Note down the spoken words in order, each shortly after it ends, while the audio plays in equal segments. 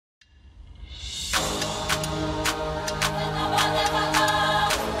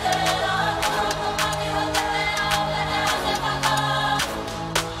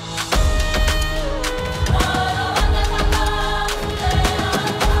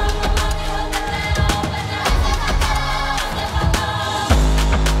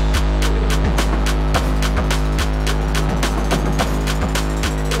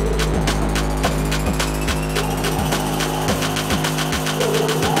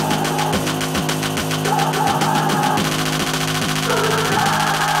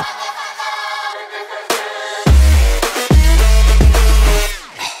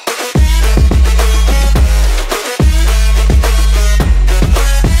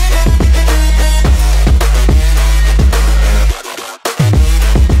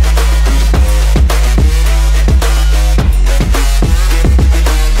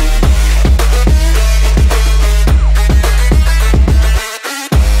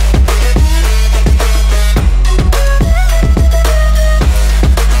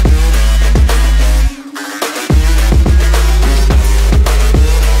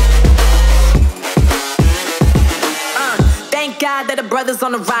the brothers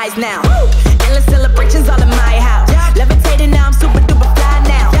on the rise now. Endless celebrations all in my house. Levitating now, I'm super duper fly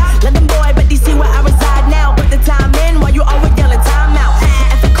now. London boy, but DC where I reside now. Put the time in while you always yelling time out.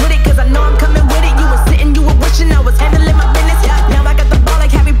 And I quit it cause I know I'm coming with it. You were sitting, you were wishing I was handling my business. Now I got the ball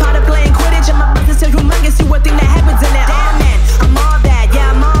like Harry Potter playing Quidditch. And my business is humongous, you would think that happens in it. Damn man, I'm all that, yeah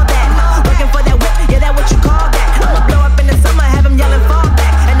I'm all that. Working for that whip, yeah that what you call that. I'ma blow up in the summer, have them yelling fall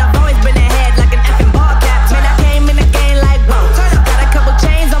back. And I've always been ahead like an effing ball cap. Man, I came in the game like whoa. Got a couple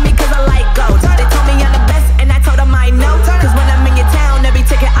chains on me cause I like gold. They told me I'm the best and I told them I know. Cause when I'm in your town, every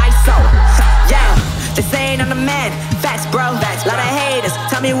ticket I sold. Yeah, they saying I'm the man. Facts bro, lot of haters,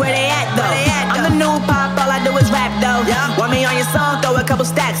 tell me where they at though. I'm the new pop, all I do is rap though. Want me on your song, throw a couple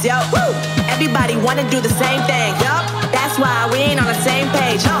stacks, yo. Everybody wanna do the same thing. That's why we ain't on the same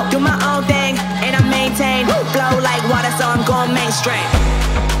page. Do my own thing and I maintain. Flow like water, so I'm going mainstream.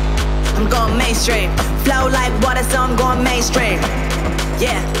 I'm going mainstream. Flow like water, so I'm going mainstream.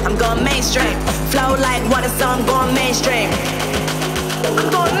 Yeah, I'm going mainstream. Flow like water, so I'm going mainstream.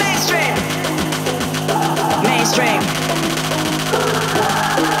 I'm going mainstream. Mainstream.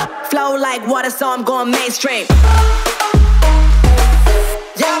 Flow like water, so I'm going mainstream.